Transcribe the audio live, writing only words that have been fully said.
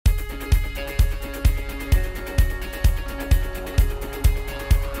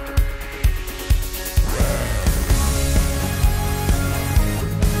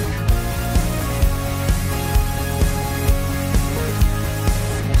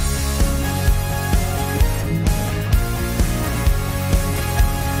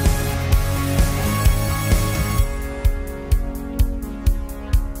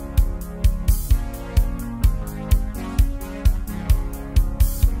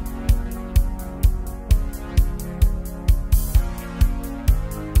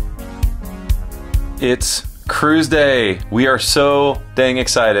It's cruise day. We are so dang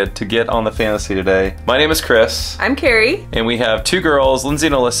excited to get on the Fantasy today. My name is Chris. I'm Carrie. And we have two girls, Lindsay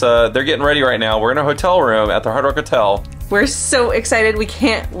and Alyssa. They're getting ready right now. We're in a hotel room at the Hard Rock Hotel. We're so excited. We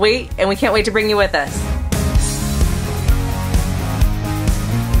can't wait, and we can't wait to bring you with us.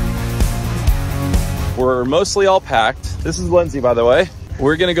 We're mostly all packed. This is Lindsay, by the way.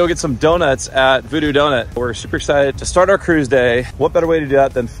 We're gonna go get some donuts at Voodoo Donut. We're super excited to start our cruise day. What better way to do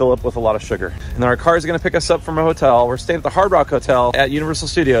that than fill up with a lot of sugar? And then our car is gonna pick us up from a hotel. We're staying at the Hard Rock Hotel at Universal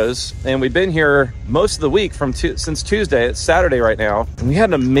Studios, and we've been here most of the week since Tuesday. It's Saturday right now, and we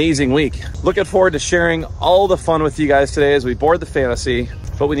had an amazing week. Looking forward to sharing all the fun with you guys today as we board the Fantasy,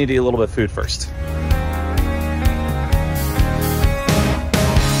 but we need to eat a little bit of food first.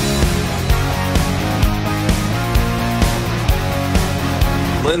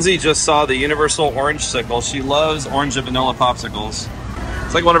 Lindsay just saw the Universal Orange Sickle. She loves orange and vanilla popsicles.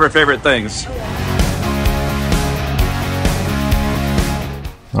 It's like one of her favorite things.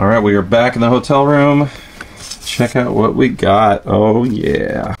 All right, we are back in the hotel room. Check out what we got. Oh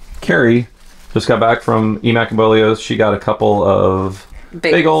yeah. Carrie just got back from Emac and Bolio's. She got a couple of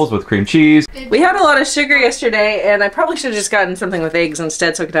bagels with cream cheese. We had a lot of sugar yesterday, and I probably should have just gotten something with eggs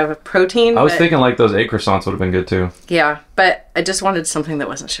instead so I could have a protein. I was thinking like those egg croissants would have been good too. Yeah, but I just wanted something that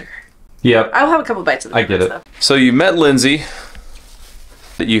wasn't sugar. Yep. I'll have a couple bites of the I get it. Though. So you met Lindsay.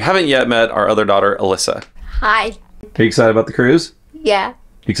 You haven't yet met our other daughter, Alyssa. Hi. Are you excited about the cruise? Yeah. You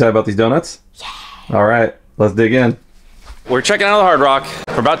excited about these donuts? Yeah. All right, let's dig in. We're checking out the Hard Rock.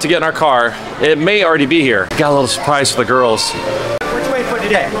 We're about to get in our car. It may already be here. Got a little surprise for the girls. What you waiting for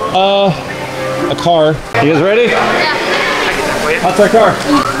today? A car. You guys ready? Yeah. That's our car.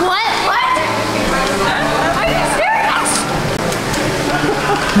 What? Are you serious?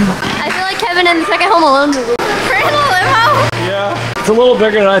 I feel like Kevin in the second Home Alone movie. We're in a limo? Yeah. It's a little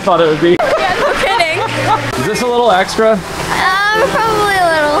bigger than I thought it would be. Yeah, no kidding. Is this a little extra? Probably a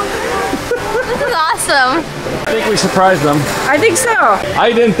little. This is awesome. I think we surprised them. I think so.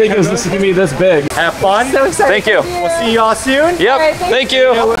 I didn't think it was going to be this big. Have fun. So excited. Thank you. We'll see y'all soon. Yep. Right, thank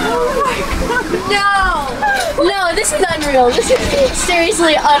you. No, this is unreal. This is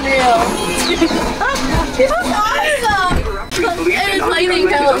seriously unreal. This is awesome. It is lightning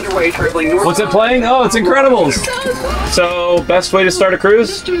help. What's it playing? Oh, it's Incredibles. So, best way to start a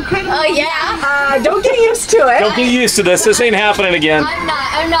cruise? Oh yeah. Don't get used to it. Don't get used to this. This ain't happening again.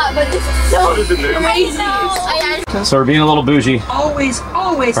 I'm not, but this is so crazy. So we're being a little bougie. Always.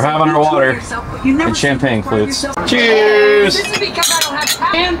 We're having our water and champagne flutes. Cheers! This is because I don't have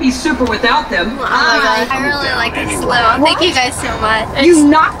time. Can be super without them. Oh my god, I really like this limo. Thank you guys so much. You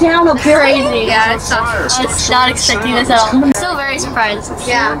knocked down a Crazy. Yeah, I was not expecting this at all. I'm still very surprised.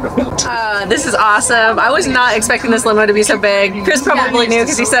 Yeah. This is awesome. I was not expecting this limo to be so big. Chris probably knew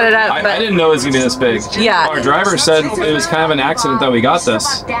because he set it up. I didn't know it was going to be this big. Yeah. Our driver said it was kind of an accident that we got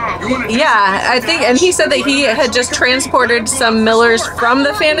this. Yeah, I think, and he said that he had just transported some Millers from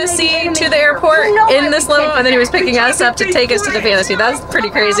the Fantasy to the airport in this limo, and then he was picking us up to take us to the Fantasy. That's pretty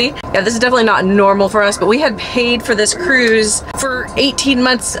crazy. Yeah, this is definitely not normal for us, but we had paid for this cruise for 18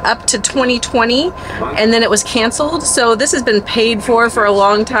 months up to 2020, and then it was canceled. So this has been paid for a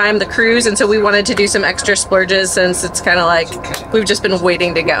long time, the cruise, and so we wanted to do some extra splurges since it's kind of like we've just been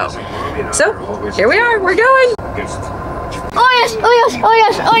waiting to go. So here we are, we're going. Oh yes, oh yes, oh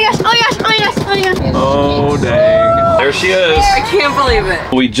yes, oh yes, oh yes, oh yes, oh yes. Oh dang. There she is. I can't believe it.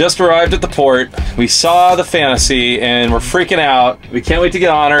 We just arrived at the port. We saw the Fantasy and we're freaking out. We can't wait to get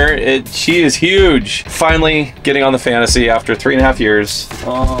on her. She is huge. Finally getting on the Fantasy after 3.5 years.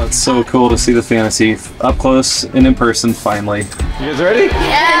 Oh, it's so cool to see the Fantasy up close and in person finally. You guys ready? Yeah,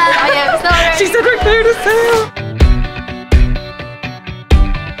 oh yeah, I'm so ready. She said we're clear to sail.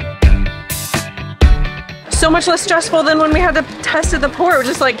 So much less stressful than when we had to test at the port. We're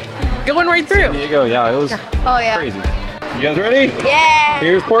just like going right through. There you go. Yeah, it was crazy. You guys ready? Yeah.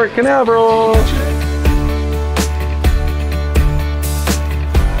 Here's Port Canaveral. Oh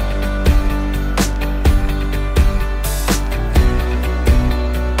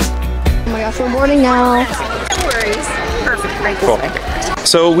my gosh, we're boarding now. No worries. Perfect. Right this way.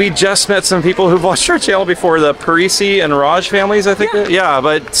 So we just met some people who've watched our channel before, the Parisi and Raj families, I think. Yeah,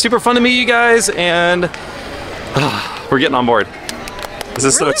 but super fun to meet you guys, and we're getting on board. This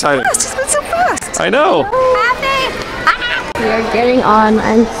is so exciting. It's been so fast. I know. We are getting on.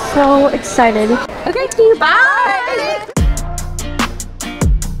 I'm so excited. Okay, bye.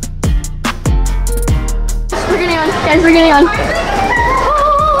 We're getting on, guys. We're getting on.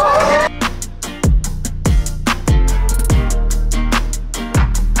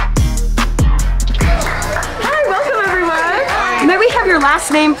 Hi, welcome everyone. May we have your last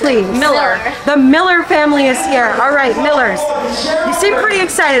last name, please? Miller. The Miller family is here. All right, Millers. You seem pretty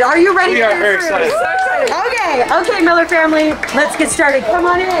excited. Are you ready? We are very excited. Okay, Miller family. Let's get started. Come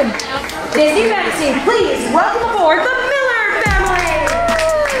on in. Disney Fantasy, please welcome aboard the Miller family.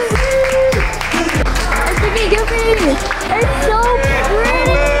 It's so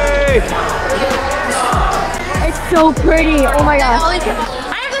pretty. It's so pretty. Oh my gosh.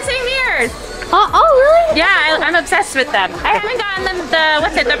 I have the same ears. Oh, really? Yeah, I'm obsessed with them. I haven't gotten them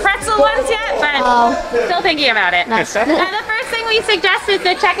the pretzel ones yet, but still thinking about it. Nice. And the first thing we suggest is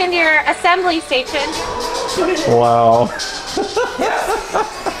to check into your assembly station. Wow.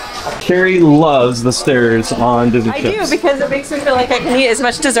 Carrie loves the stairs on Disney I ships. do, because it makes me feel like I can eat as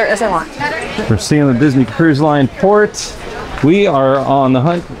much dessert as I want. We're seeing the Disney Cruise Line port. We are on the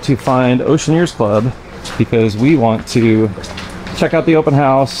hunt to find Oceaneers Club because we want to check out the open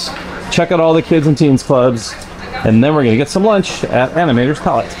house, check out all the kids and teens clubs, and then we're gonna get some lunch at Animators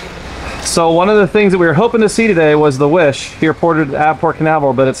Palate. So one of the things that we were hoping to see today was the Wish here ported at Port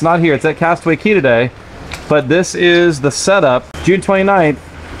Canaveral, but it's not here. It's at Castaway Key today. But this is the setup. June 29th,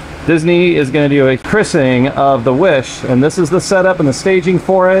 Disney is going to do a christening of the Wish, and this is the setup and the staging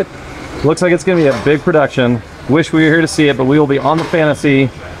for it. Looks like it's going to be a big production. Wish we were here to see it, but we will be on the Fantasy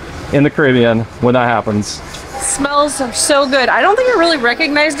in the Caribbean when that happens. Smells so good. I don't think I really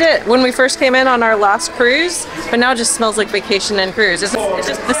recognized it when we first came in on our last cruise, but now it just smells like vacation and cruise. It's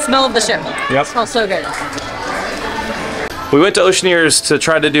just the smell of the ship. Yep. It smells so good. We went to Oceaneers to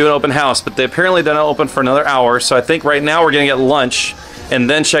try to do an open house, but they apparently didn't open for another hour, so I think right now we're going to get lunch and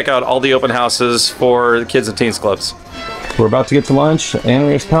then check out all the open houses for the kids and teens clubs. We're about to get to lunch at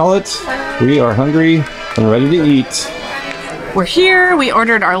Animators Palate. We are hungry and ready to eat. We're here. We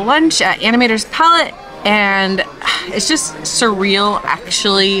ordered our lunch at Animators Palate, and it's just surreal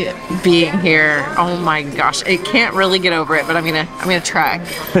actually being here. Oh my gosh, I can't really get over it, but I'm gonna try.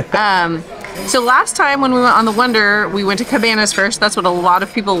 So last time when we went on the Wonder, we went to Cabanas first. That's what a lot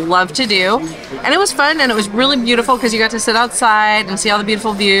of people love to do. And it was fun, and it was really beautiful because you got to sit outside and see all the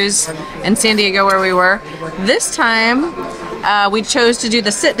beautiful views in San Diego where we were. This time, we chose to do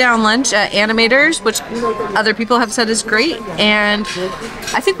the sit-down lunch at Animators, which other people have said is great. And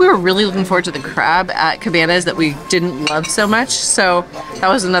I think we were really looking forward to the crab at Cabanas that we didn't love so much. So that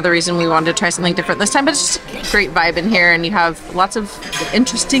was another reason we wanted to try something different this time. But it's just a great vibe in here, and you have lots of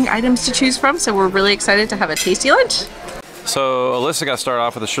interesting items to choose from. So we're really excited to have a tasty lunch. So Alyssa got started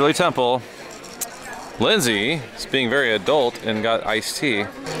off with the Shirley Temple. Lindsay is being very adult and got iced tea.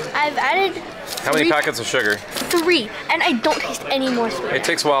 I've added How many packets of sugar? 3, and I don't taste any more sweet. It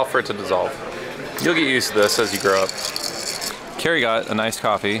takes a while for it to dissolve. You'll get used to this as you grow up. Carrie got an iced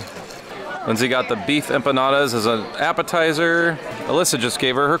coffee. Lindsay got the beef empanadas as an appetizer. Alyssa just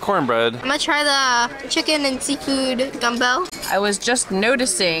gave her cornbread. I'm gonna try the chicken and seafood gumbo. I was just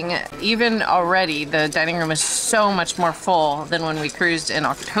noticing, even already, the dining room is so much more full than when we cruised in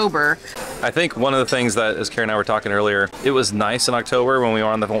October. I think one of the things that, as Carrie and I were talking earlier, it was nice in October when we were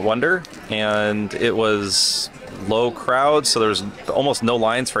on the Wonder, and it was low crowd, so there was almost no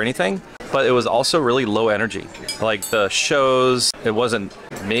lines for anything. But it was also really low energy. Like the shows, it wasn't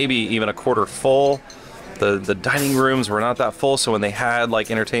maybe even a quarter full. The dining rooms were not that full, so when they had like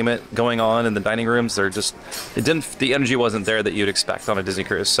entertainment going on in the dining rooms, the energy wasn't there that you'd expect on a Disney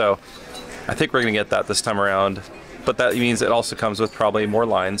cruise. So I think we're gonna get that this time around. But that means it also comes with probably more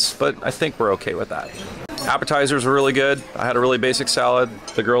lines, but I think we're okay with that. Appetizers were really good. I had a really basic salad.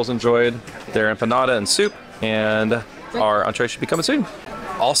 The girls enjoyed their empanada and soup, and our entree should be coming soon.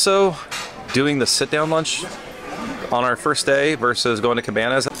 Also, doing the sit-down lunch on our first day versus going to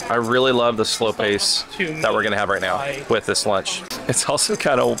Cabanas, I really love the slow pace that we're gonna have right now with this lunch. It's also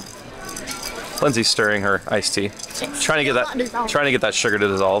kind of Lindsay's stirring her iced tea, trying to get that sugar to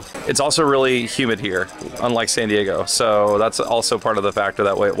dissolve. It's also really humid here, unlike San Diego, so that's also part of the factor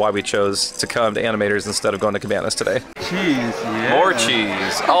that why we chose to come to Animators instead of going to Cabanas today. Cheese, yeah. More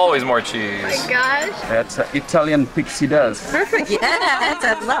cheese, always more cheese. Oh my gosh. That's Italian pixie dust. Perfect, yes,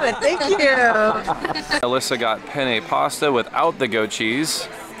 I love it, thank you. Alyssa got penne pasta without the goat cheese,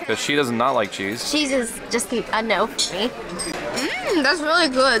 because she does not like cheese. Cheese is just a no for me. That's really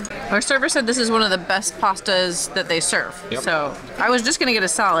good. Our server said this is one of the best pastas that they serve. Yep. So I was just gonna get a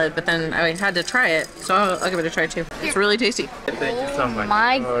salad, but then I had to try it. So I'll give it a try too. It's really tasty. Thank you so much.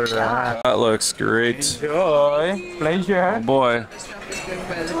 My God. That looks great. Enjoy. Pleasure. Oh boy.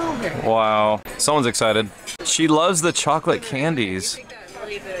 Wow. Someone's excited. She loves the chocolate candies.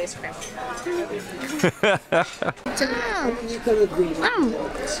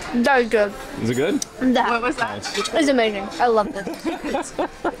 That was good. Is it good? What was that? It's amazing. I love it.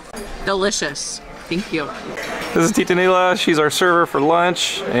 Delicious. Thank you. This is Tita Nila. She's our server for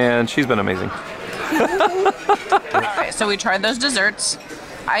lunch, and she's been amazing. Alright, so we tried those desserts.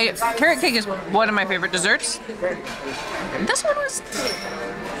 Carrot cake is one of my favorite desserts. This one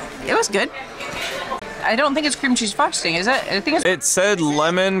was good. I don't think it's cream cheese frosting, is it? I think it said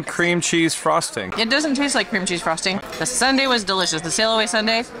lemon cream cheese frosting. It doesn't taste like cream cheese frosting. The sundae was delicious. The Sail Awave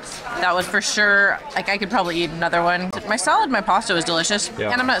sundae, that was for sure, like I could probably eat another one. My salad, my pasta was delicious.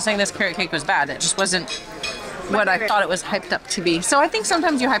 Yeah. And I'm not saying this carrot cake was bad. It just wasn't what I thought it was hyped up to be. So I think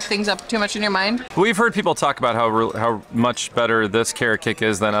sometimes you hype things up too much in your mind. We've heard people talk about how much better this carrot cake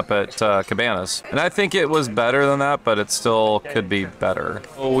is than up at Cabanas. And I think it was better than that, but it still could be better.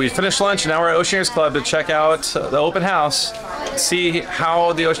 Well, we finished lunch and now we're at Oceaneers Club to check out the open house, see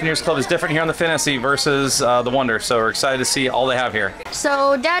how the Oceaneers Club is different here on the Fantasy versus the Wonder. So we're excited to see all they have here.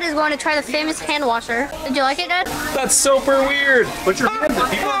 So Dad is going to try the famous hand washer. Did you like it, Dad? That's super weird. Put your hands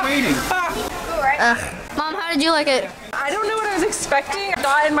up. People are waiting. Mom, how did you like it? I don't know what I was expecting. I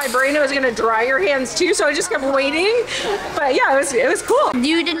thought in my brain it was gonna dry your hands too, so I just kept waiting. But yeah, it was cool.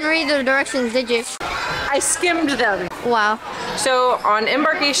 You didn't read the directions, did you? I skimmed them. Wow. So on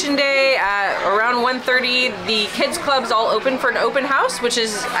Embarkation Day at around 1:30, the kids club's all open for an open house, which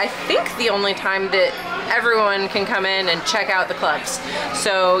is I think the only time that everyone can come in and check out the clubs.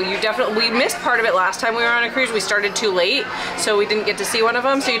 So we missed part of it last time we were on a cruise. We started too late, so we didn't get to see one of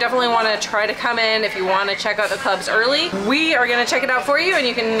them. So you definitely want to try to come in if you want to check out the clubs early. We are going to check it out for you, and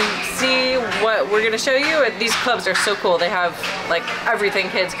you can see what we're going to show you. These clubs are so cool. They have like everything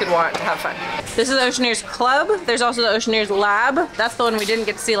kids could want to have fun. This is the Oceaneers Club. There's also the Oceaneers Lab. That's the one we didn't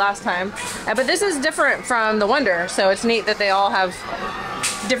get to see last time. But this is different from the Wonder, so it's neat that they all have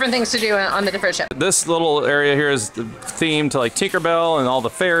different things to do on the different ships. This little area here is themed to like Tinkerbell and all the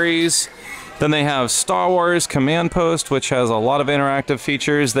fairies. Then they have Star Wars Command Post, which has a lot of interactive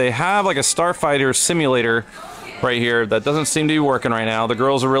features. They have like a starfighter simulator right here that doesn't seem to be working right now. The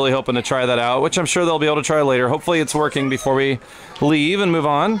girls are really hoping to try that out, which I'm sure they'll be able to try later. Hopefully it's working before we leave and move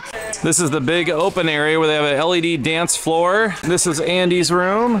on. This is the big open area where they have an LED dance floor. This is Andy's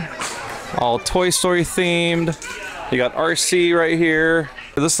room, all Toy Story themed. You got RC right here.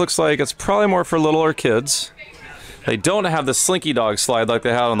 This looks like it's probably more for littler kids. They don't have the Slinky Dog slide like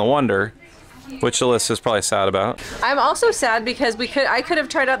they had on the Wonder, which Alyssa is probably sad about. I'm also sad because I could have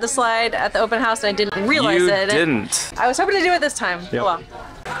tried out the slide at the open house and I didn't realize it. You didn't. I was hoping to do it this time. Yep. Oh well.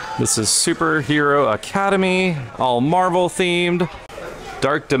 This is Superhero Academy, all Marvel themed.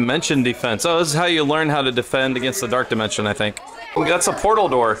 Dark Dimension Defense. Oh, this is how you learn how to defend against the Dark Dimension, I think. That's a portal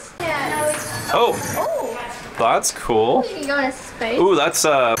door. Oh. That's cool. You can go into space. Ooh, that's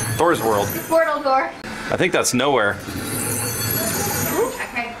Thor's world. Portal door. I think that's nowhere.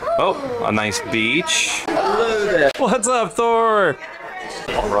 Oh, a nice beach. Hello there. What's up, Thor?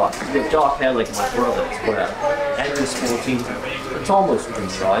 Alright, you've got dark hair like my brother as well. And you're sporting. It's almost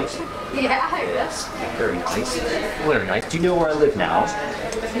pretty right. Yeah. Yes, very nice. Very nice. Do you know where I live now?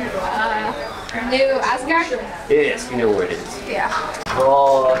 New Asgard? Yes, you know where it is. Yeah.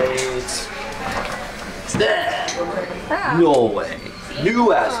 Right. It's there. Norway.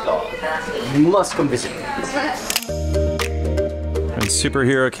 New Asgard. You must come visit me. And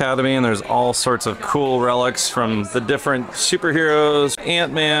Superhero Academy, and there's all sorts of cool relics from the different superheroes.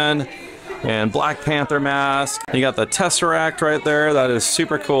 Ant-Man and Black Panther mask. You got the Tesseract right there. That is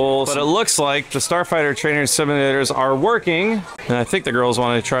super cool. But it looks like the Starfighter Trainer simulators are working, and I think the girls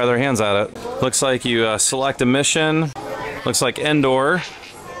want to try their hands at it. Looks like you select a mission. Looks like Endor.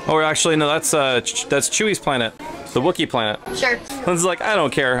 Oh, actually, no, that's Chewie's planet, the Wookiee planet. Sure. Lynn's like, I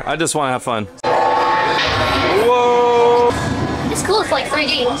don't care. I just want to have fun. Whoa! It's cool. It's like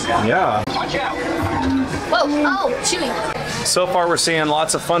 3D. Yeah. Whoa. Oh, Chewie. So far, we're seeing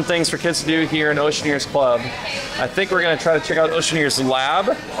lots of fun things for kids to do here in Oceaneers Club. I think we're going to try to check out Oceaneers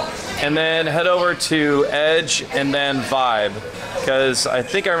Lab and then head over to Edge and then Vibe. Because I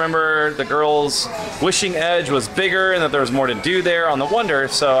think I remember the girls wishing Edge was bigger and that there was more to do there on the Wonder.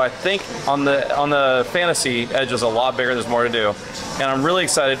 So I think on the Fantasy, Edge was a lot bigger. There's more to do. And I'm really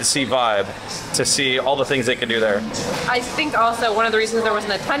excited to see Vibe, to see all the things they can do there. I think also one of the reasons there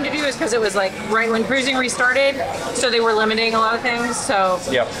wasn't a ton to do is because it was like right when cruising restarted, so they were limiting a lot of things. So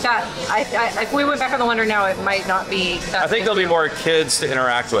yep. That if we went back on the Wonder now, it might not be. I think there'll be more kids to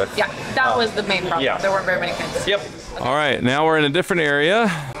interact with. Yeah, that was the main problem. Yeah. There weren't very many kids. Yep. All right, now we're in a different area.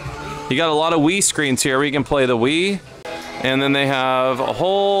 You got a lot of Wii screens here where you can play the Wii. And then they have a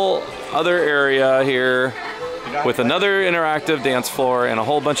whole other area here with another interactive dance floor and a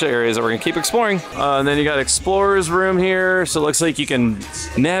whole bunch of areas that we're gonna keep exploring. And then you got Explorer's room here, so it looks like you can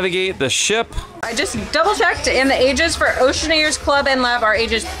navigate the ship. I just double checked, and the ages for Oceaneers Club and Lab are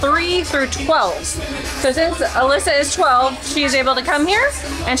ages 3 through 12. So since Alyssa is 12, she's able to come here,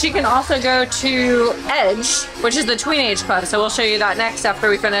 and she can also go to Edge, which is the tween age club. So we'll show you that next after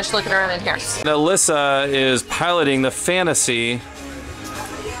we finish looking around in here. And Alyssa is piloting the Fantasy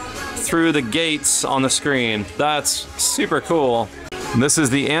through the gates on the screen. That's super cool. And this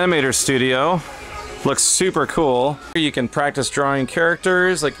is the Animator studio. Looks super cool. You can practice drawing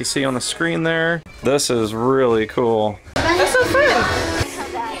characters like you see on the screen there. This is really cool. That's so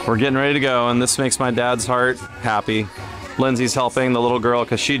fun. We're getting ready to go, and this makes my dad's heart happy. Lindsay's helping the little girl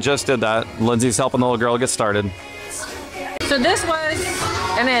because she just did that. Lindsay's helping the little girl get started. So this was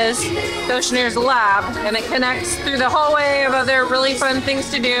and is the Oceaneers Lab, and it connects through the hallway of other really fun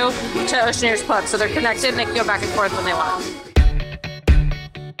things to do to Oceaneers Club. So they're connected and they can go back and forth when they want.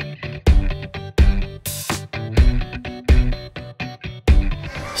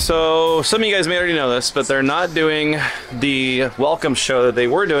 So some of you guys may already know this, but they're not doing the welcome show that they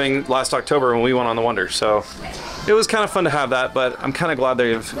were doing last October when we went on the Wonder. So it was kind of fun to have that, but I'm kind of glad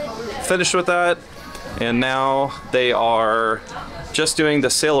they've finished with that. And now they are just doing the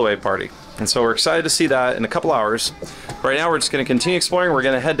Sail Awave Party. And so we're excited to see that in a couple hours. Right now we're just going to continue exploring. We're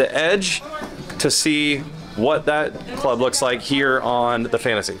going to head to Edge to see what that club looks like here on the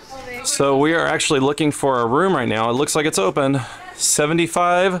Fantasy. So we are actually looking for a room right now. It looks like it's open.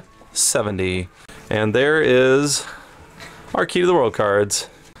 7570. And there is our Key to the World cards.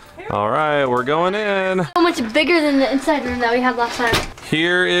 All right, we're going in. So much bigger than the inside room that we had last time.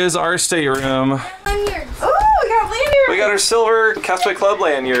 Here is our stateroom. Lanyards. Oh, we got lanyards. We got our silver Castaway Club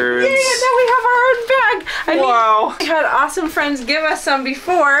lanyards. Yeah, now we have our own bag. Wow. We had awesome friends give us some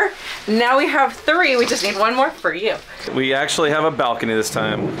before. Now we have 3. We just need 1 more for you. We actually have a balcony this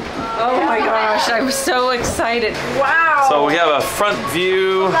time. Oh my gosh, I'm so excited. Wow. So we have a front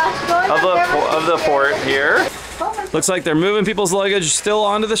view of the port here. Looks like they're moving people's luggage still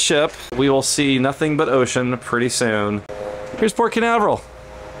onto the ship. We will see nothing but ocean pretty soon. Here's Port Canaveral.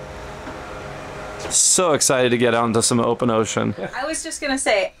 So excited to get out into some open ocean. I was just gonna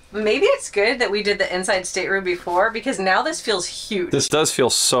say, maybe it's good that we did the inside stateroom before, because now this feels huge. This does feel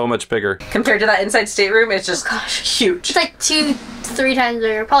so much bigger. Compared to that inside stateroom, it's just huge. It's like 2 to 3 times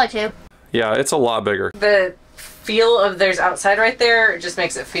bigger, probably 2. Yeah, it's a lot bigger. The feel of there's outside right there just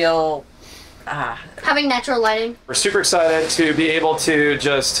makes it feel having natural lighting. We're super excited to be able to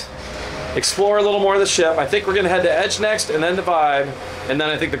just explore a little more of the ship. I think we're gonna head to Edge next and then to Vibe. And then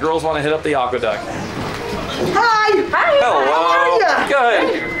I think the girls want to hit up the aqueduct. Hi! Hi! Hello! How are you?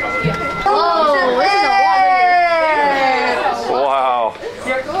 Good! Oh, Wow.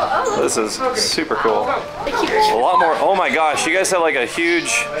 This is super cool. A lot more. Oh my gosh, you guys have like a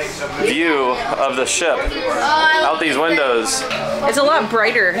huge view of the ship out these windows. It's a lot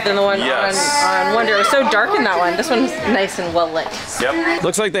brighter than the one on Wonder. It was so dark in that one. This one's nice and well lit. Yep.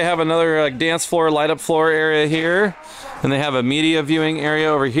 Looks like they have another dance floor, light up floor area here. And they have a media viewing area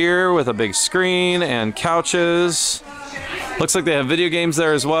over here with a big screen and couches. Looks like they have video games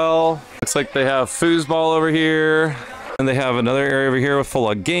there as well. Looks like they have foosball over here. And they have another area over here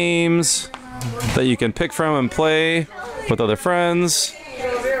full of games that you can pick from and play with other friends.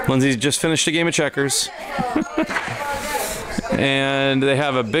 Lindsay just finished a game of checkers. And they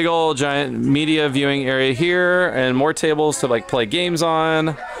have a big old giant media viewing area here and more tables to like play games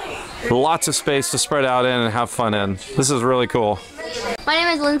on. Lots of space to spread out in and have fun in. This is really cool. My name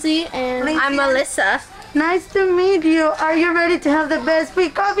is Lindsay, and I'm Melissa. Nice to meet you. Are you ready to have the best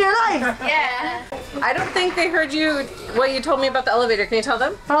week of your life? Yeah. I don't think they heard you, what you told me about the elevator. Can you tell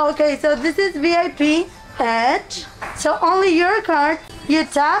them? Oh, okay, so this is VIP Edge. So only your card, you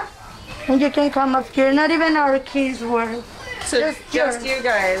tap, and you can come up here. Not even our keys work. So just you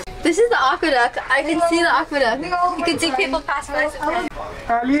guys. This is the aqueduct. I can see the aqueduct. You can see people pass by.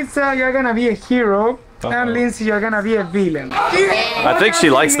 Lisa, you're gonna be a hero. And Lindsay, you're gonna be a villain. I think she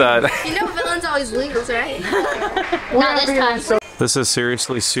likes that. You know villains always lose, right? Not this time. This is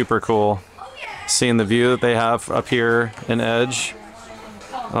seriously super cool. Seeing the view that they have up here in Edge.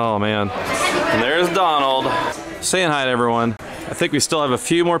 Oh man. And there's Donald. Saying hi to everyone. I think we still have a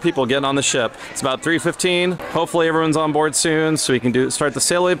few more people getting on the ship. It's about 3:15. Hopefully everyone's on board soon so we can start the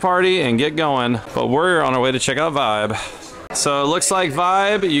Sail Awave Party and get going. But we're on our way to check out Vibe. So it looks like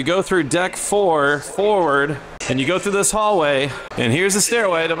Vibe, you go through deck 4 forward and you go through this hallway and here's the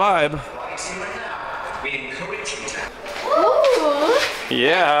stairway to Vibe. Ooh.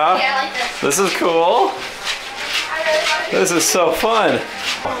 Yeah. Yeah, I like this. This is cool. This is so fun.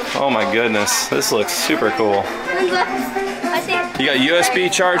 Oh my goodness, this looks super cool. You got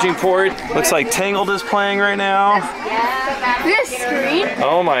USB charging port. Looks like Tangled is playing right now. We got a screen.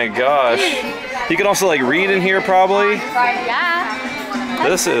 Oh my gosh. You can also like read in here probably. Yeah.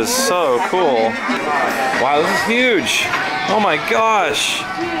 This is so cool. Wow, this is huge. Oh my gosh.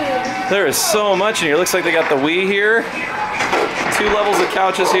 There is so much in here. Looks like they got the Wii here. 2 levels of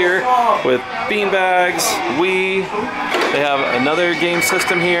couches here with beanbags, Wii. They have another game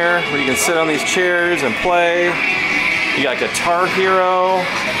system here where you can sit on these chairs and play. You got Guitar Hero.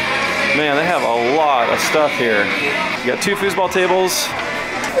 Man, they have a lot of stuff here. You got 2 foosball tables.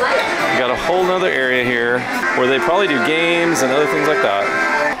 You got a whole nother area here where they probably do games and other things like that.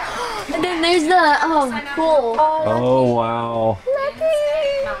 And then there's the pool. Oh, wow.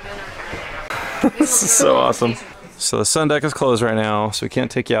 This is so awesome. So the sun deck is closed right now, so we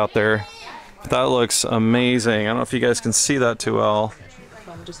can't take you out there. But that looks amazing. I don't know if you guys can see that too well,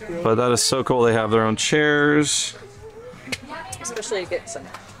 but that is so cool. They have their own chairs. Especially get some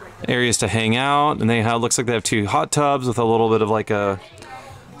areas to hang out, and they have, looks like they have 2 hot tubs with a little bit of like a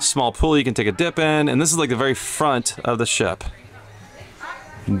small pool you can take a dip in, and this is like the very front of the ship.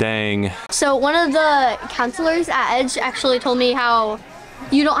 Dang. So one of the counselors at Edge actually told me how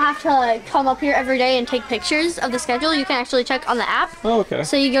you don't have to come up here every day and take pictures of the schedule. You can actually check on the app. Oh, okay.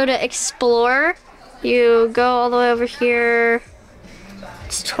 So you go to Explore, you go all the way over here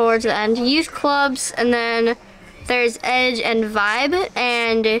towards the end, Youth Clubs, and then there's Edge and Vibe,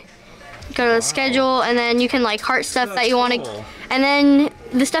 and go to the schedule, and then you can like heart stuff that you want to, and then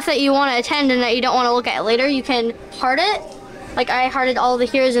the stuff that you want to attend and that you don't want to look at later, you can heart it. Like I hearted all the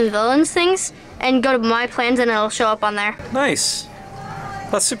heroes and villains things, and go to my plans and it'll show up on there. Nice.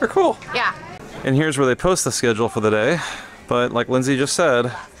 That's super cool. Yeah. And here's where they post the schedule for the day, but like Lindsay just said,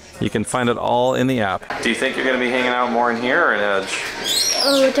 you can find it all in the app. Do you think you're going to be hanging out more in here or in Edge?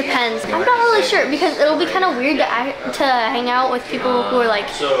 Oh, it depends. I'm not really sure because it'll be kind of weird to hang out with people who are like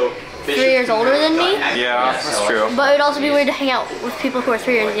 3 years older than me. Yeah, that's true. But it would also be weird to hang out with people who are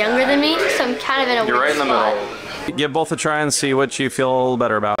 3 years younger than me, so I'm kind of in a You're right weird in the spot. middle. Give both a try and see what you feel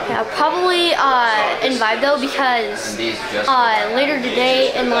better about. Yeah, probably in Vibe though, because later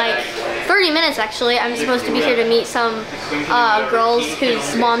today in like 30 minutes actually, I'm supposed to be here to meet some girls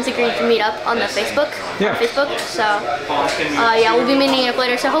whose moms agreed to meet up on the Facebook. Yeah. Facebook. So yeah, we'll be meeting up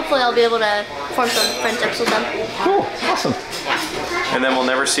later. So hopefully I'll be able to form some friendships with them. Cool, awesome. And then we'll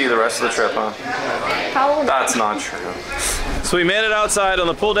never see the rest of the trip, huh? Probably. That's not true. So we made it outside on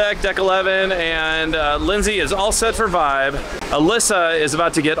the pool deck, deck 11, and Lindsay is all set for Vibe. Alyssa is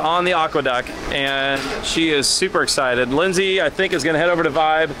about to get on the aqueduct, and she is super excited. Lindsay, I think, is gonna head over to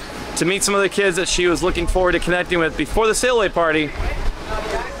Vibe to meet some of the kids that she was looking forward to connecting with before the Sail Awave Party.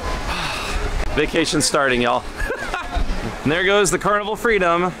 Vacation's starting, y'all. And there goes the Carnival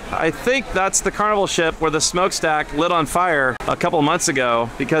Freedom. I think that's the Carnival ship where the smokestack lit on fire a couple months ago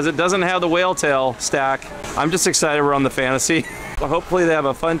because it doesn't have the whale tail stack. I'm just excited we're on the Fantasy. Hopefully they have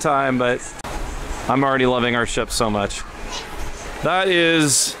a fun time, but I'm already loving our ship so much. That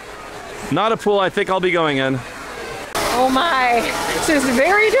is not a pool I think I'll be going in. Oh my, this is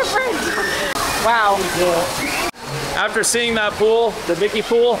very different. Wow. After seeing that pool, the Mickey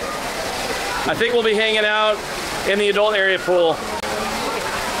pool, I think we'll be hanging out in the adult area pool.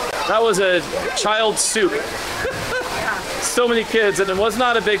 That was a child soup. So many kids, and it was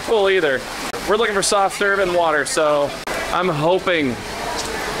not a big pool either. We're looking for soft serve and water, so I'm hoping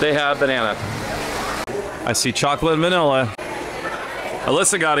they have banana. I see chocolate and vanilla.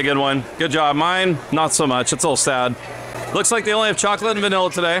 Alyssa got a good one. Good job. Mine, not so much. It's a little sad. Looks like they only have chocolate and vanilla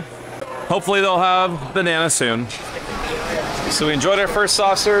today. Hopefully they'll have banana soon. So we enjoyed our first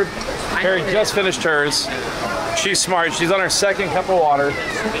soft serve. Carrie just finished hers. She's smart. She's on her 2nd cup of water.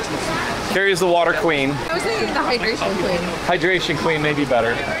 Carrie's the water queen. I was thinking the hydration queen. Hydration queen may be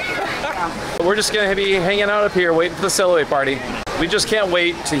better. We're just gonna be hanging out up here waiting for the Sail Awave Party. We just can't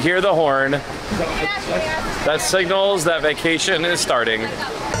wait to hear the horn. That signals that vacation is starting.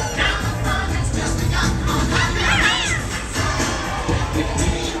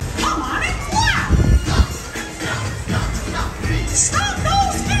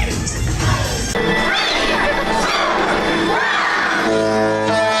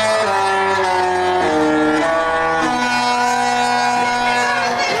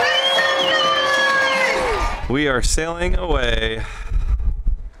 We are sailing away.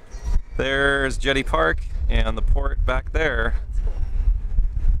 There's Jetty Park and the port back there.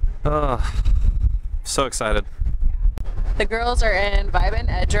 Oh, so excited. The girls are in Vibe and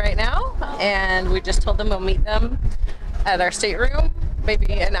Edge right now, and we just told them we'll meet them at our stateroom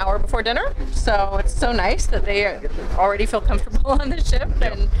maybe an hour before dinner. So it's so nice that they already feel comfortable on the ship.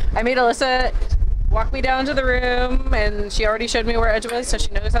 And I made Alyssa walk me down to the room, and she already showed me where Edge was, so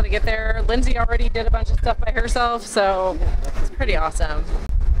she knows how to get there. Lindsay already did a bunch of stuff by herself, so it's pretty awesome.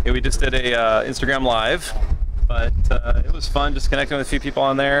 Yeah, we just did a Instagram live, but it was fun just connecting with a few people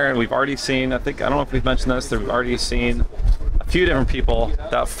on there. And we've already seen, I don't know if we've mentioned this, that we've already seen a few different people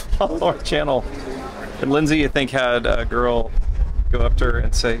that follow our channel. And Lindsay, I think, had a girl go up to her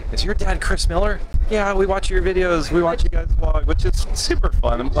and say, "Is your dad Chris Miller?" "Yeah, we watch your videos, we watch you guys vlog," which is super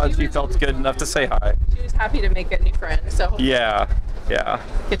fun. I'm glad she felt good enough to say hi. She was happy to make a new friend, so yeah.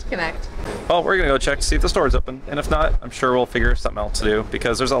 Get to connect. Well, we're gonna go check to see if the store's open, and if not, I'm sure we'll figure something else to do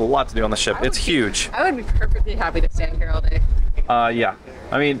because there's a lot to do on the ship. It's huge. I would be perfectly happy to stand here all day. Yeah.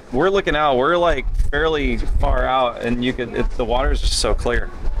 I mean, we're looking out. We're like fairly far out, and the water's just so clear.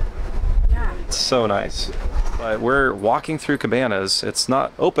 Yeah. It's so nice. But we're walking through cabanas. It's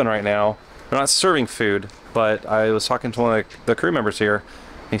not open right now. They're not serving food, but I was talking to one of the crew members here.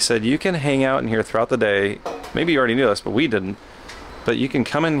 He said you can hang out in here throughout the day. Maybe you already knew this, but we didn't. But you can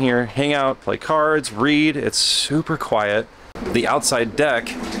come in here, hang out, play cards, read. It's super quiet. The outside deck,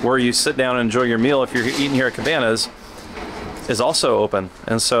 where you sit down and enjoy your meal if you're eating here at cabanas, is also open.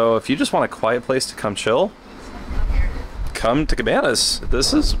 And so if you just want a quiet place to come chill, come to cabanas.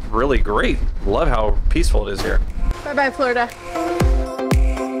 This is really great. Love how peaceful it is here. Bye-bye, Florida.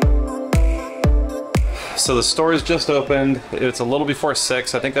 So the store is just opened. It's a little before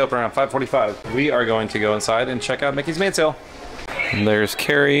 6. I think they open around 5:45. We are going to go inside and check out Mickey's Mainsail. And there's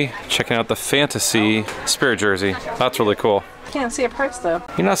Carrie checking out the Fantasy Spirit jersey. That's really cool. Can't see a price though.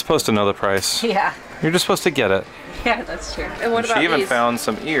 You're not supposed to know the price. Yeah. You're just supposed to get it. Yeah, that's true. And what about She even these? found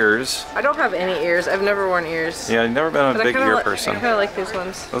some ears. I don't have any ears. I've never worn ears. Yeah, you've never been a big ear person. I kind of like these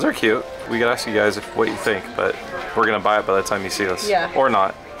ones. Those are cute. We could ask you guys what you think, but we're gonna buy it by the time you see us. Yeah. Or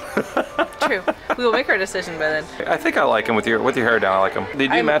not. True. We will make our decision by then. I think I like them with your hair down. I like them. They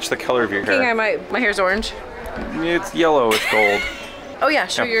do match the color of your hair. I might. My hair's orange. It's yellow with gold. Oh yeah,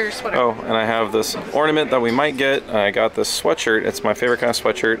 show your sweater. Oh, and I have this ornament that we might get. I got this sweatshirt. It's my favorite kind of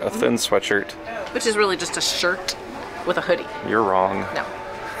sweatshirt, a thin sweatshirt. Which is really just a shirt with a hoodie. You're wrong. No.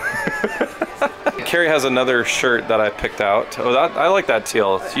 Carrie has another shirt that I picked out. Oh, I like that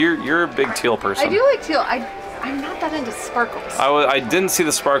teal. You're a big teal person. I do like teal. I'm not that into sparkles. I didn't see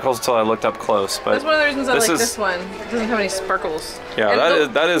the sparkles until I looked up close, but that's one of the reasons I like this one. It doesn't have any sparkles. Yeah,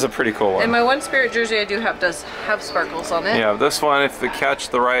 that is a pretty cool one. And my one Spirit jersey I do have does have sparkles on it. Yeah, this one, if they catch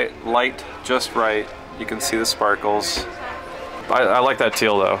the right light just right, you can see the sparkles. I like that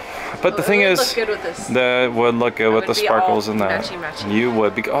teal though. But the thing is, look good with this. That would look good with the sparkles in that. Matchy. You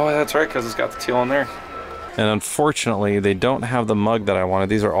would be. Oh, that's right, because it's got the teal on there. And unfortunately, they don't have the mug that I wanted.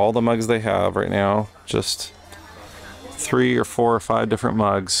 These are all the mugs they have right now. Just 3 or 4 or 5 different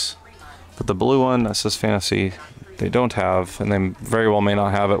mugs. But the blue one that says Fantasy, they don't have, and they very well may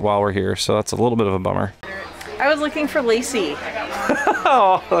not have it while we're here. So that's a little bit of a bummer. I was looking for Lacey.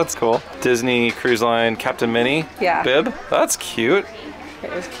 Oh, that's cool. Disney Cruise Line Captain Minnie bib. That's cute.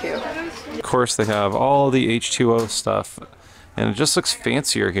 It is cute. Of course, they have all the H2O stuff, and it just looks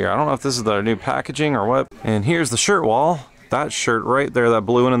fancier here. I don't know if this is their new packaging or what. And here's the shirt wall. That shirt right there, that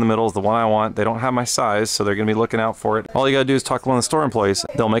blue one in the middle, is the one I want. They don't have my size, so they're gonna be looking out for it. All you gotta do is talk to one of the store employees.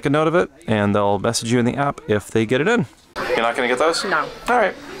 They'll make a note of it, and they'll message you in the app if they get it in. You're not gonna get those? No. All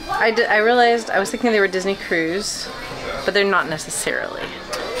right. I realized I was thinking they were Disney Cruise, but they're not necessarily.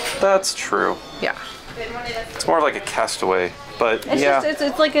 That's true. Yeah. It's more like a Castaway, but It's yeah. just,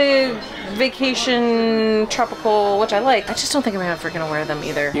 it's like a vacation tropical, which I like. I just don't think I'm ever gonna wear them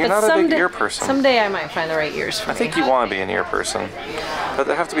either. You're not a big ear person. Someday I might find the right ears for me. I think you want to be an ear person, but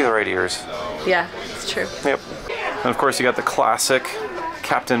they have to be the right ears. Yeah, it's true. Yep. And of course you got the classic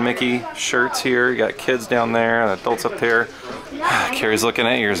Captain Mickey shirts here. You got kids down there and adults up there. Carrie's looking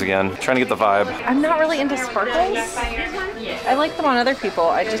at ears again, trying to get the vibe. I'm not really into sparkles. I like them on other people.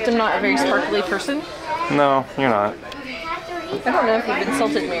 I just am not a very sparkly person. No, you're not. I don't know if you've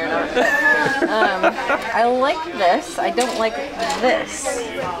insulted me or not, but I like this. I don't like this.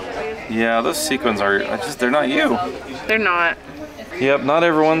 Yeah, those sequins are they're not you. They're not. Yep, not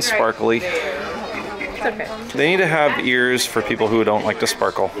everyone's sparkly. It's okay. They need to have ears for people who don't like to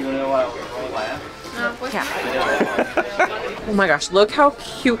sparkle. Yeah. Oh my gosh, look how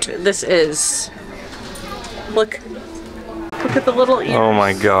cute this is. Look at the little ears. Oh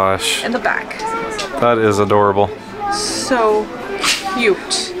my gosh. And the back. That is adorable. So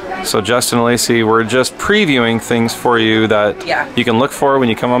cute. So Justin and Lacey, we're just previewing things for you that you can look for when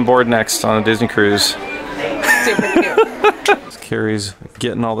you come on board next on a Disney cruise. Super cute. Carrie's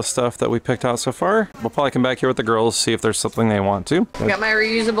getting all the stuff that we picked out so far. We'll probably come back here with the girls, see if there's something they want to. Got my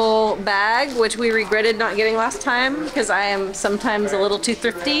reusable bag, which we regretted not getting last time because I am sometimes a little too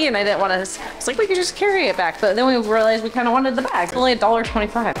thrifty and I didn't want to. It's like we could just carry it back, but then we realized we kind of wanted the bag. It's only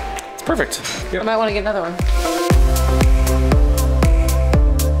 $1.25. It's perfect. Yep. I might want to get another one.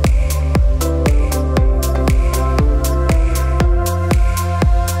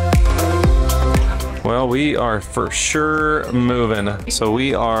 Well, we are for sure moving. So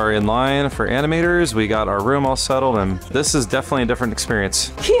we are in line for Animators. We got our room all settled, and this is definitely a different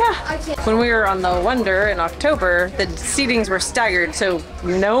experience. Yeah. When we were on the Wonder in October, the seatings were staggered, so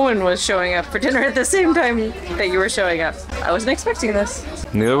no one was showing up for dinner at the same time that you were showing up. I wasn't expecting this.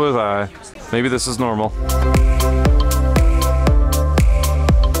 Neither was I. Maybe this is normal.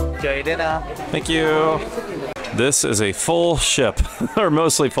 Enjoy dinner. Thank you. This is a full ship, or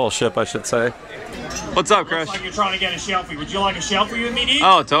mostly full ship, I should say. What's up, Crush? Looks like you're trying to get a shelfie. Would you like a shelfie with me, dude?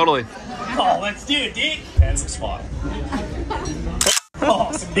 Oh, totally. Oh, let's do it, dude. Handsome smile.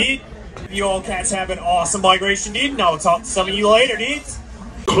 Awesome, dude. You all cats have an awesome migration, dude, and I'll talk to some of you later, dudes.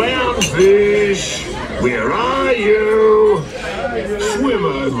 Clownfish, where are you? Swim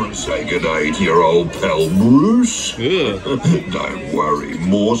over and say goodday to your old pal Bruce. Don't worry,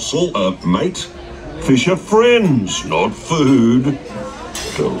 morsel, mate. Fish are friends, not food.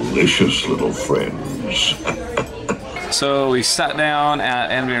 Delicious little friends. So we sat down at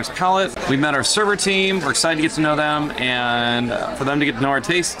Animators Palate. We met our server team. We're excited to get to know them and for them to get to know our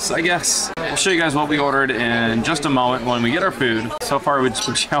tastes, I guess. We'll show you guys what we ordered in just a moment when we get our food. So far, we just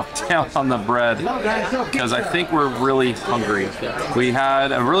been chowing down on the bread because I think we're really hungry. We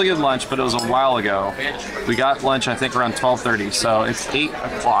had a really good lunch, but it was a while ago. We got lunch, I think, around 12:30, so it's 8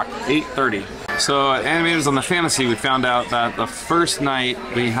 o'clock, 8:30. So at Animators on the Fantasy, we found out that the first night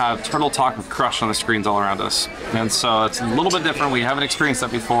we have Turtle Talk with Crush on the screens all around us. And so it's a little bit different. We haven't experienced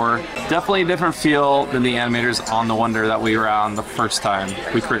that before. Definitely a different feel than the Animators on the Wonder that we were on the first time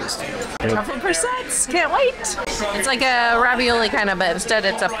we cruised. Truffle persets, can't wait. It's like a ravioli kind of, but instead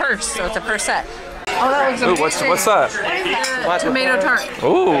it's a purse, so it's a persette. Oh, that looks amazing. What's that? Tomato tart.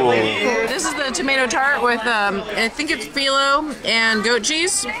 Ooh. This is the tomato tart with, I think it's phyllo and goat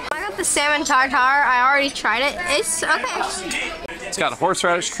cheese. I got the salmon tartare. I already tried it. It's okay. It's got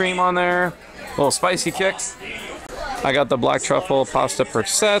horseradish cream on there, a little spicy kick. I got the black truffle pasta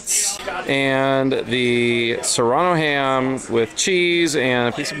persets and the serrano ham with cheese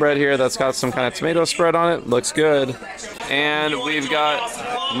and a piece of bread here that's got some kind of tomato spread on it. Looks good. And we've got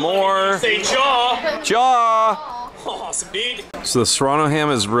more jaw. Awesome, dude. So the serrano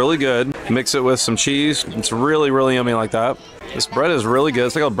ham is really good. Mix it with some cheese. It's really, really yummy like that. This bread is really good.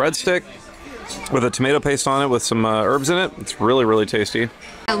 It's like a breadstick with a tomato paste on it with some herbs in it. It's really, really tasty.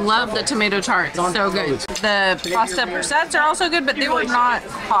 I love the tomato tart. It's so good. The pasta persets are also good, but they were not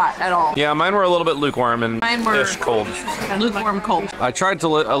hot at all. Yeah, mine were a little bit lukewarm and cold. Lukewarm cold. I tried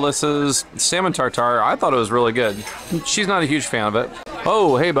Alyssa's salmon tartare. I thought it was really good. She's not a huge fan of it.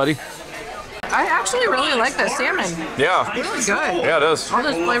 Oh, hey, buddy. I actually really like the salmon. Yeah. It's really good. Yeah, it is. All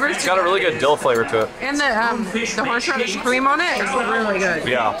those flavors. It's got a really good dill flavor to it. And the horseradish cream on it is really good.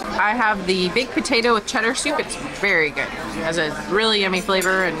 Yeah. I have the baked potato with cheddar soup. It's very good. It has a really yummy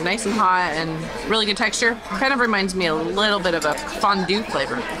flavor and nice and hot and really good texture. Kind of reminds me a little bit of a fondue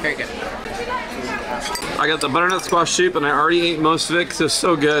flavor. Very good. I got the butternut squash soup, and I already ate most of it because it's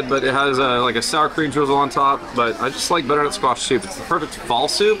so good, but it has like a sour cream drizzle on top. But I just like butternut squash soup. It's the perfect fall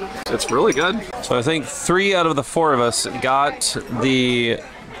soup. It's really good. So I think 3 out of the 4 of us got the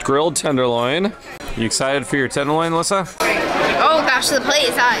grilled tenderloin. You excited for your tenderloin, Alyssa? Oh gosh, the plate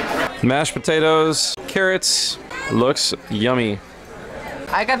is hot. Mashed potatoes, carrots. Looks yummy.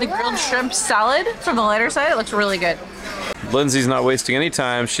 I got the grilled shrimp salad from the lighter side. It looks really good. Lindsay's not wasting any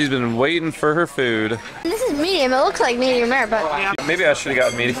time. She's been waiting for her food. This is medium. It looks like medium rare, but Maybe I should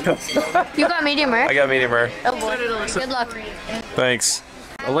have got medium. you got medium rare? I got medium rare. Oh boy. Good luck. Thanks.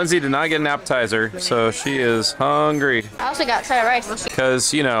 Lindsay did not get an appetizer, so she is hungry. I also got side of rice.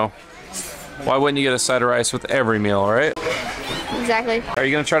 Because, you know, why wouldn't you get a side of rice with every meal, right? Exactly. Are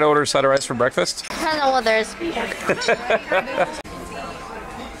you going to try to order a side of rice for breakfast? I don't know what there is.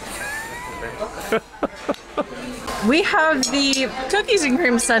 We have the cookies and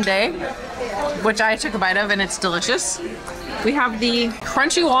cream sundae, which I took a bite of and it's delicious. We have the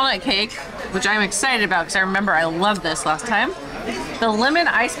crunchy walnut cake, which I'm excited about because I remember I loved this last time. The lemon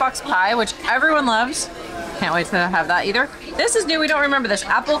icebox pie, which everyone loves. Can't wait to have that either. This is new, we don't remember this.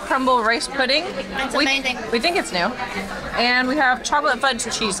 Apple crumble rice pudding. It's amazing. We think it's new. And we have chocolate fudge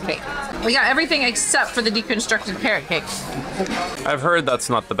cheesecake. We got everything except for the deconstructed carrot cake. I've heard that's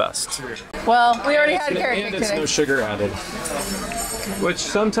not the best. Well, we already had carrot cake And it's today. no sugar added. Which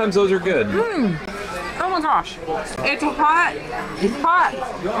sometimes those are good. Oh my gosh. It's a hot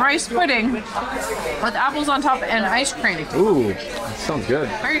rice pudding with apples on top and ice cream. Ooh, that sounds good.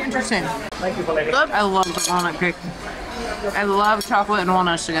 Very interesting. I love the walnut cake. I love chocolate and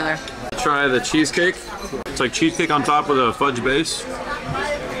walnuts together. Try the cheesecake. It's like cheesecake on top with a fudge base.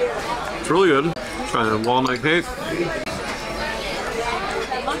 It's really good. Try the walnut cake.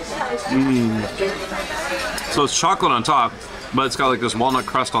 So it's chocolate on top, but it's got like this walnut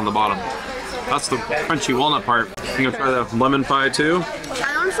crust on the bottom. That's the crunchy walnut part. You gonna try the lemon pie too?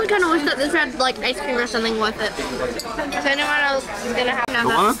 I honestly kind of wish that this had like ice cream or something with it. If anyone else is gonna have The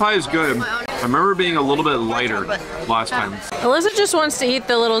lemon pie is good. I remember being a little bit lighter last time. Alyssa just wants to eat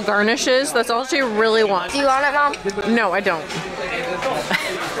the little garnishes. That's all she really wants. Do you want it, Mom? No, I don't.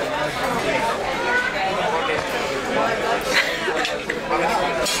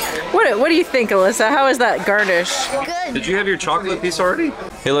 What do you think, Alyssa? How is that garnish? Good. Did you have your chocolate piece already?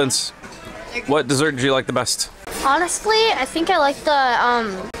 Hey, Linz, what dessert did you like the best? Honestly, I think I like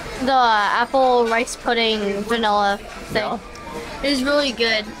the apple rice pudding vanilla thing. Yeah. It was really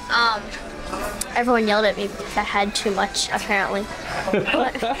good. Everyone yelled at me because I had too much, apparently.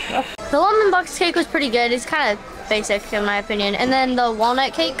 But the lemon box cake was pretty good. It's kind of basic in my opinion. And then the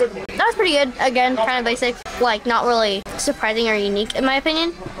walnut cake, that was pretty good. Again, kind of basic, like not really surprising or unique in my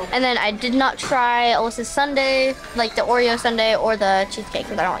opinion. And then I did not try Alyssa's sundae, like the Oreo sundae or the cheesecake,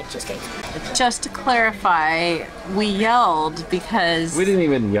 because I don't like cheesecake. Just to clarify, we yelled because We didn't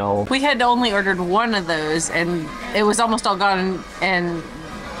even yell. we had only ordered one of those and it was almost all gone and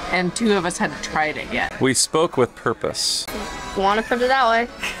two of us hadn't tried it yet. We spoke with purpose. You want to put it that way?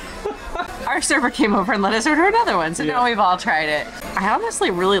 Our server came over and let us order another one, so now we've all tried it. I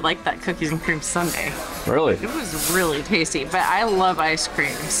honestly really like that cookies and cream sundae. Really? It was really tasty, but I love ice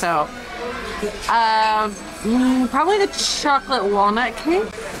cream, so probably the chocolate walnut cake.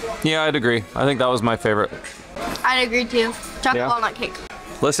 Yeah, I'd agree. I think that was my favorite. I'd agree too. Chocolate Yeah. walnut cake.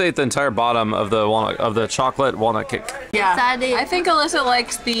 Let's ate the entire bottom of the chocolate walnut cake. Yeah, Sadly. I think Alyssa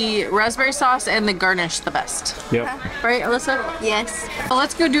likes the raspberry sauce and the garnish the best. Yep. Right, Alyssa? Yes. Well,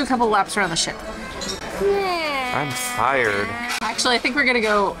 let's go do a couple laps around the ship. I'm tired. Actually, I think we're gonna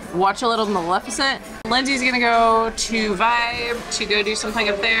go watch a little Maleficent. Lindsay's gonna go to Vibe to go do something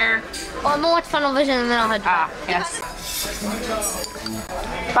up there. Well, I'm gonna watch Funnel Vision and then I'll head back. Yes.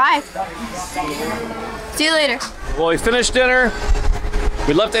 Bye. See you later. Well, we finished dinner.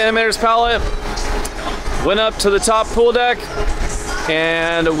 We left Animators Palate, went up to the top pool deck,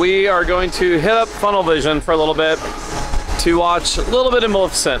 and we are going to hit up Funnel Vision for a little bit to watch a little bit of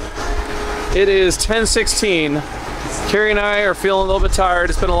Maleficent. It is 10:16. Carrie and I are feeling a little bit tired.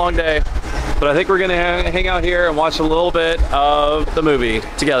 It's been a long day, but I think we're gonna hang out here and watch a little bit of the movie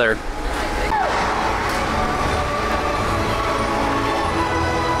together.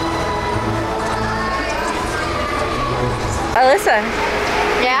 Alyssa,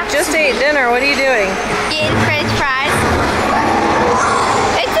 Yeah? just ate dinner. What are you doing? Eating french fries.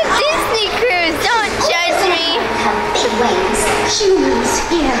 It's a Disney cruise. Don't judge me. Big wings. Humans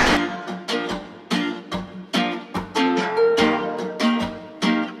here.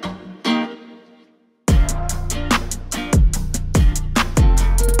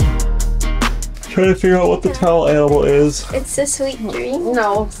 Trying to figure out what the towel animal is. It's a sweet dream.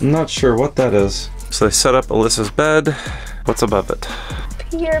 No. I'm not sure what that is. So they set up Alyssa's bed. What's above it?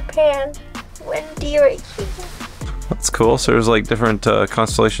 Peter Pan. Wendy right here. That's cool. So there's like different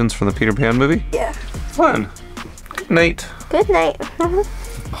constellations from the Peter Pan movie? Yeah. Fun. Good night. Good night.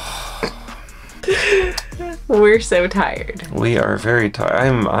 We're so tired. We are very tired.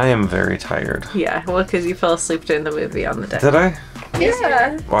 I am very tired. Yeah, well, because you fell asleep during the movie on the deck. Did I?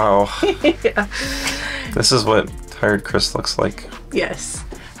 Yeah. Wow. Yeah. This is what tired Chris looks like. Yes.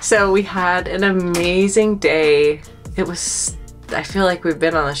 So we had an amazing day. It was, I feel like we've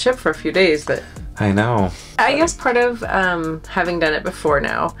been on the ship for a few days, but I know. I guess part of having done it before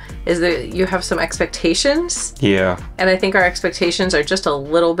now is that you have some expectations. Yeah. And I think our expectations are just a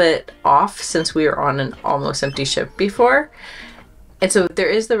little bit off since we were on an almost empty ship before. And so there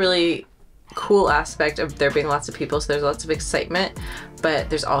is the really cool aspect of there being lots of people, so there's lots of excitement, but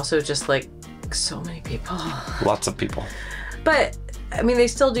there's also just like so many people. Lots of people. But I mean, they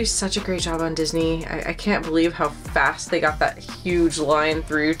still do such a great job on Disney. I can't believe how fast they got that huge line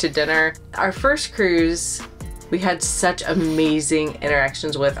through to dinner. Our first cruise, we had such amazing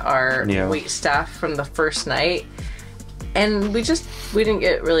interactions with our wait staff from the first night. And we didn't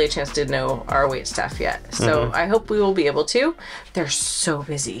get really a chance to know our wait staff yet. So I hope we will be able to. They're so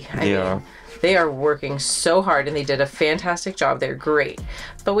busy. I mean, they are working so hard and they did a fantastic job. They're great.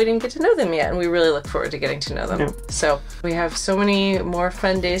 But we didn't get to know them yet, and we really look forward to getting to know them. So we have so many more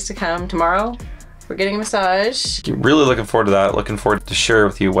fun days to come. Tomorrow, we're getting a massage. Really looking forward to that. Looking forward to share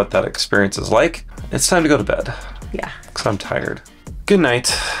with you what that experience is like. It's time to go to bed. Yeah. Because I'm tired. Good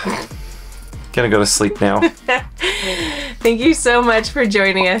night. Gonna go to sleep now. Thank you so much for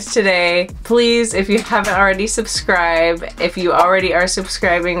joining us today. Please, if you haven't already, subscribe. If you already are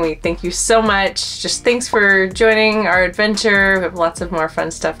subscribing, we thank you so much. Just thanks for joining our adventure. We have lots of more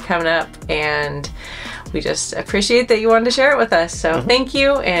fun stuff coming up, and we just appreciate that you wanted to share it with us. So thank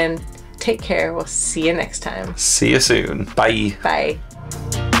you, and take care. We'll see you next time. See you soon. Bye. Bye.